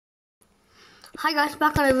Hi guys,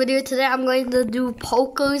 back on a video. Today I'm going to do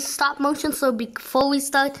poker stop motion. So before we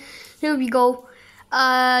start, here we go.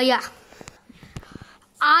 Yeah,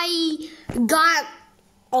 I got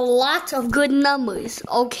a lot of good numbers.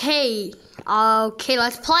 Okay,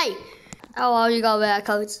 let's play. Oh, well, you got bad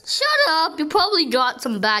cards. Shut up, you probably got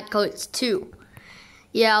some bad cards too.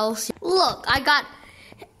 Yeah, I'll see. Look, I got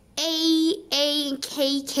A-A-K-K-K.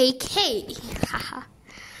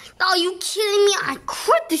 Are you kidding me? I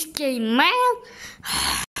quit this game, man.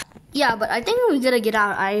 Yeah, but I think we gotta get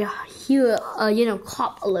out. I hear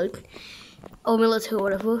cop alert. Or military,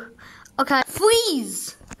 whatever. Okay,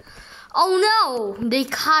 freeze! Oh no, they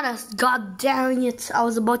caught us. God damn it! I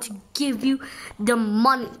was about to give you the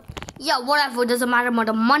money. Yeah, whatever. It doesn't matter about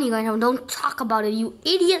the money right now. Don't talk about it, you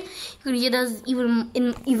idiot. You're gonna get us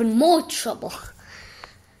even more trouble.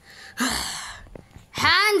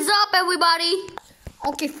 Hands up, everybody.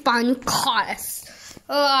 Okay, fine, you caught us.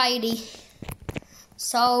 Alrighty.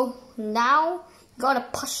 So, now, you got a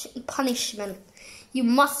punishment. You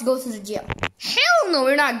must go to the jail. Hell no,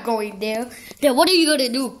 we're not going there. Then what are you gonna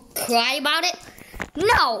do? Cry about it?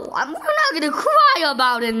 No, we're not gonna cry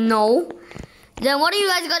about it, no. Then what are you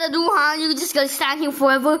guys gonna do, huh? You just gonna stand here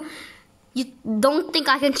forever? You don't think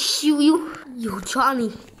I can shoot you? Yo,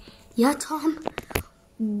 Johnny. Yeah, Tom?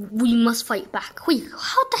 We must fight back. Wait,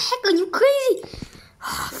 how the heck are you crazy?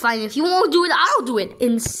 Fine, if you won't do it, I'll do it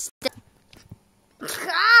instead.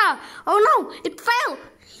 Ah! Oh no, it fell!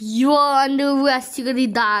 You are under arrest, you're gonna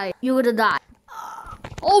die. You're gonna die.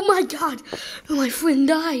 Oh my god, my friend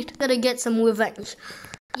died. Gotta get some revenge.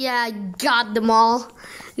 Yeah, I got them all.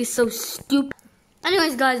 You're so stupid.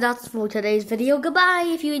 Anyways, guys, that's for today's video. Goodbye.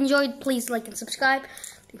 If you enjoyed, please like and subscribe.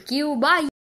 Thank you. Bye.